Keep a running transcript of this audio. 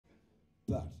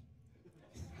But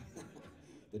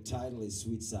the title is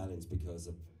Sweet Silence because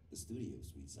of the studio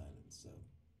Sweet Silence. So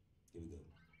here we go.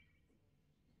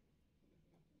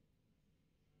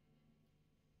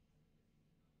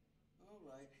 All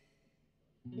right.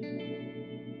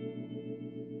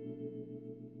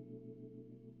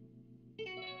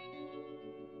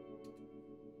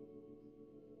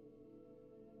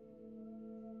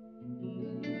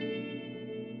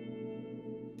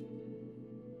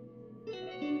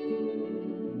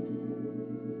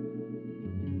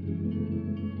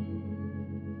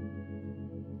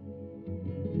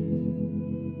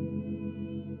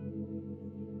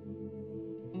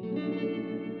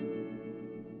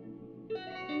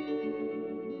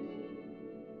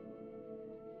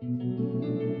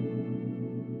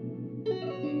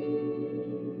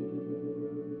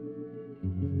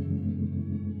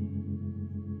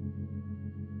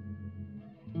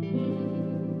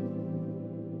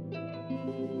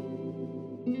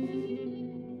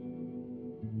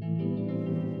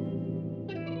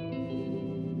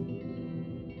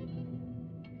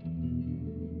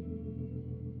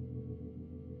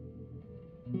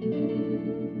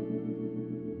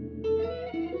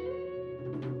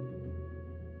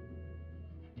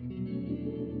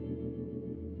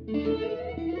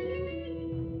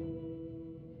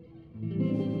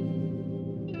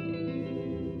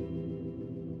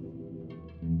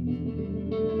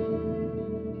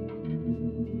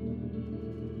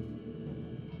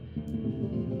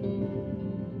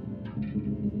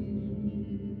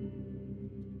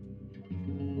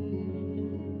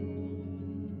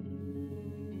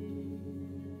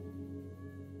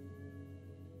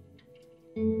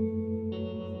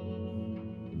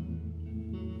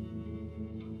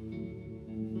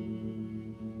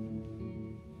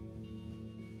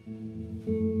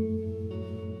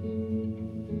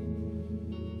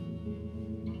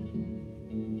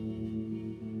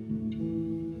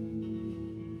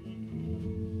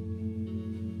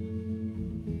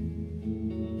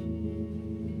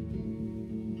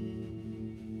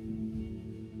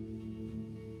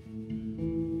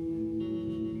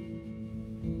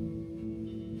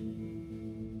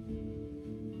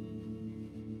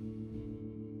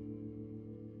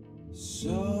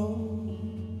 So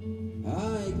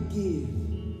I give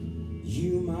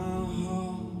you my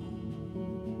heart.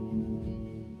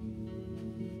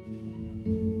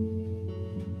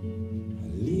 I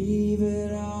leave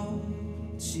it all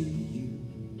to you.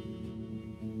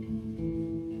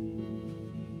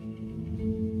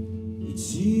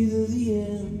 It's either the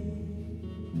end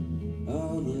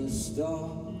or the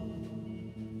start.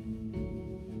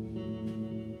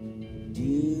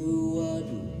 Do what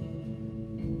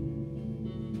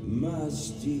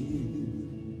must do.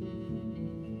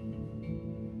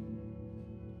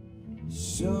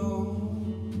 So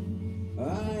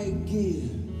I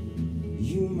give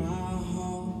you my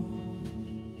heart.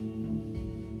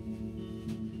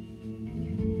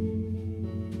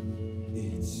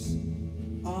 It's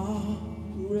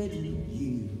already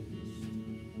used.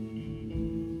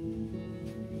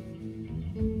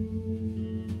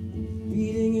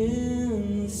 Beating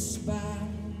in spite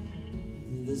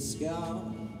of the scars.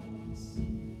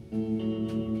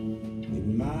 It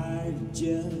might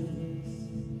just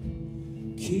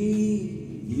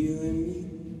keep you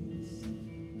amused.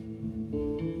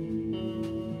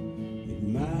 It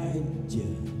might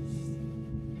just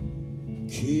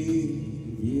keep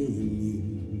you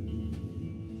amused.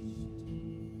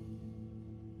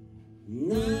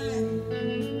 And I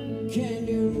can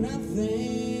do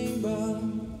nothing but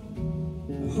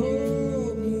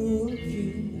hope you will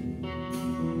keep.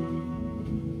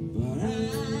 But I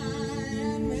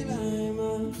admit I'm a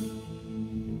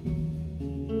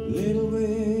little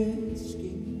bit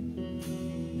scared.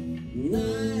 And I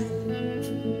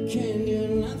can do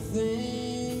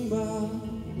nothing but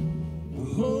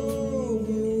hope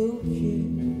you will keep.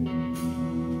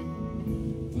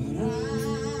 But I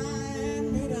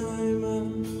admit I'm a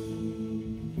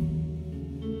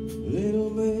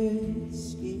little bit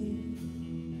scared.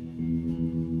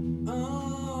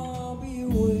 I'll be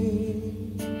waiting.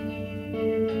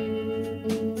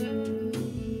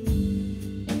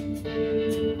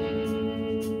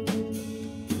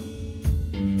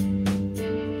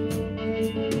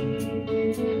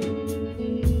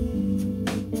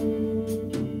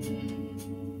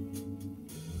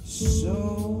 So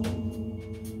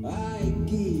I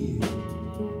give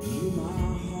you my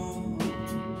heart.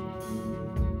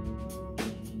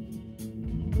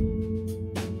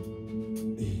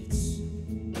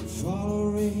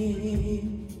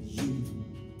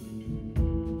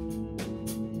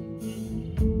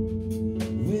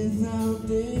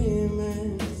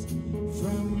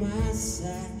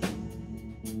 side,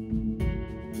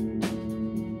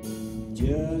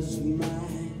 just my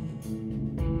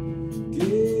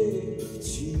gift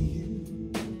to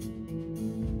you,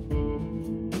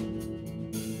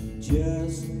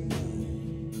 just my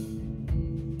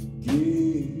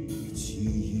gift to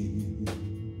you.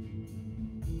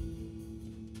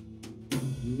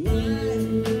 I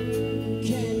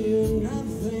can do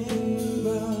nothing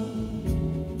but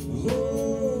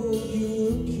hold you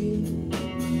again,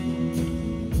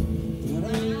 but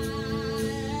I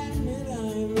admit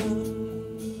I'm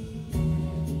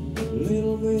a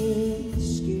little bit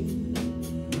scared.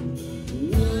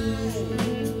 I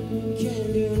can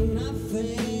do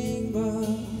nothing but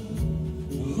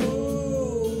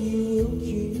hold you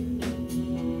again,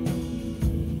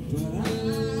 but I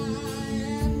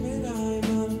admit I'm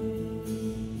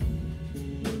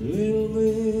a little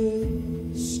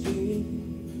bit scared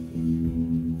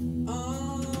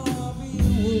of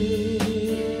you.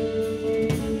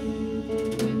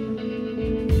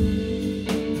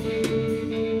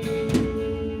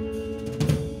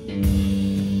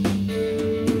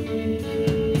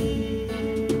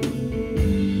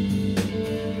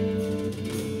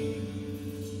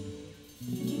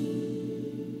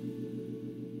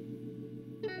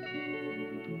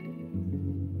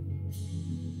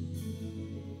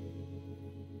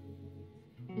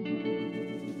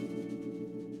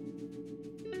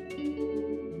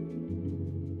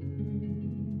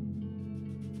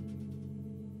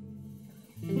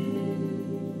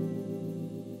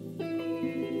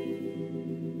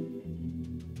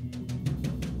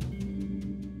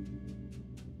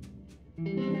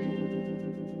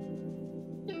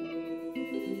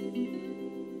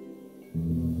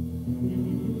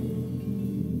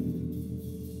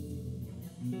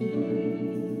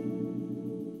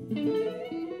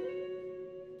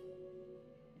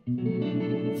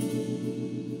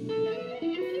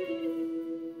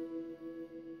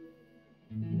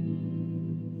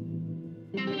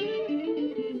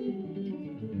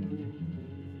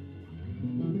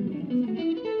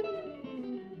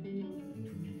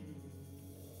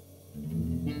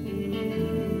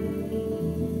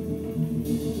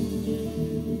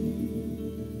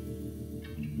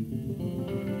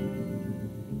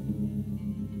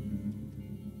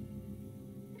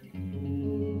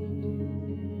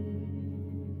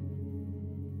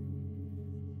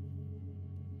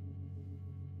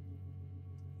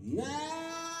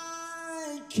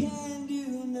 I can do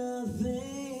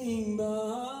nothing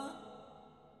but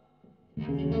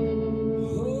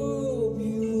hope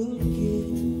you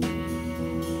again.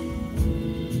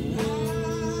 I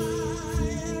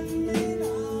admit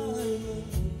I'm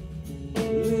a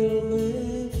little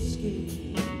bit scared.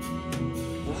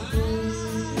 I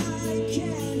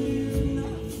can do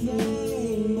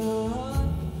nothing but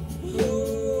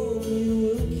hope you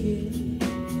again.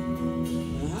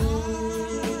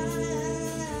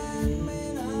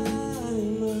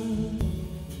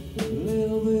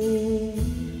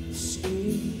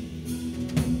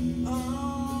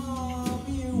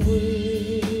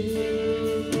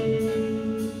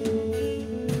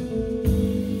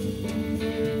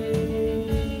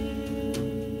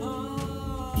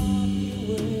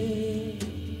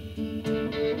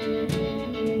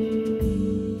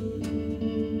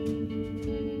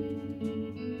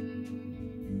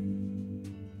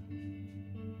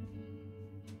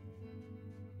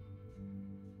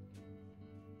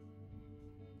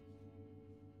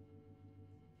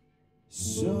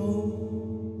 So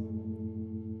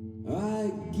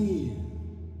I give